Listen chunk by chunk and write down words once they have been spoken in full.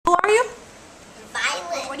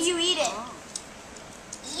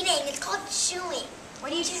chewing.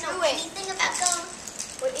 What are you Do you chewing? know anything about gum?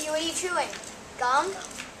 What are you chewing? Gum?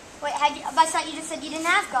 Wait, I thought you just said you didn't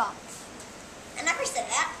have gum. I never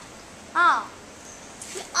said that. Oh.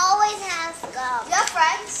 He always has gum. You have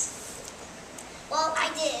friends? Well,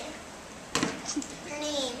 I did. Her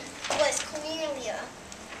name was Cornelia.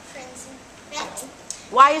 Friends met me.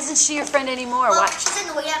 Why isn't she your friend anymore? Well, Why? she's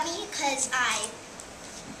annoyed at me because I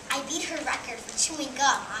beat her record for chewing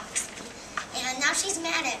gum, obviously. And now she's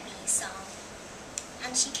mad at me, so.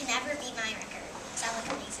 And she can never beat my record. So I look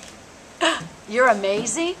amazing. You're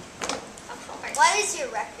amazing? Of course. What is your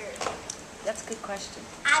record? That's a good question.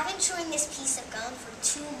 I've been chewing this piece of gum for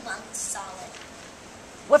 2 months solid.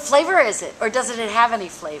 What flavor is it? Or doesn't it have any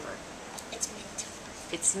flavor? It's mint.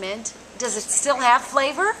 It's mint. Does it still have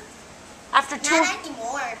flavor? After 2? Not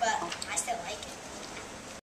anymore, but